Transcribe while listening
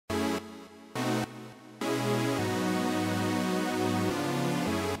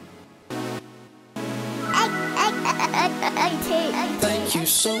Thank you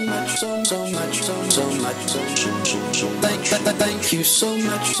so much, so much, so much, thank you so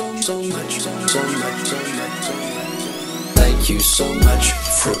much, so much, so much. Thank you so much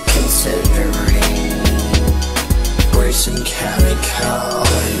for considering Grayson County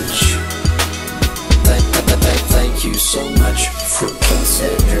College. Thank you so much for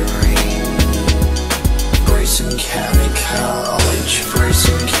considering Grayson County College.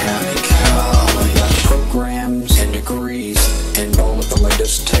 Grayson County College. Got programs and degrees and all of the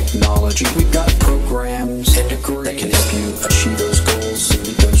latest technology. We've got programs and degrees that can help you achieve those goals and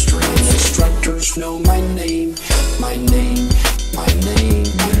meet those dreams. Instructors know my name, my name, my name.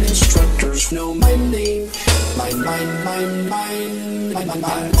 My instructors know my name,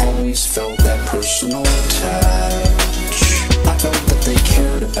 I always felt that personal touch. I felt that they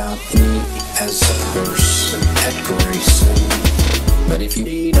cared about me as a person at Grayson. But if you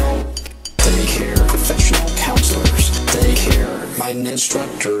need help, they care. Professional counselors, they care. My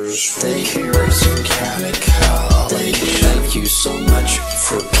instructors, they care. Grayson County College. Thank you so much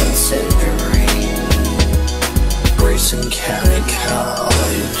for considering Grayson County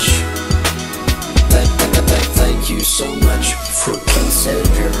College. Thank you so much for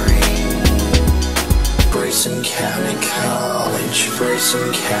considering Grayson County College.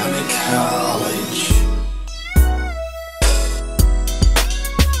 Grayson County College.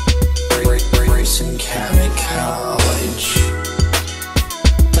 Grayson County College.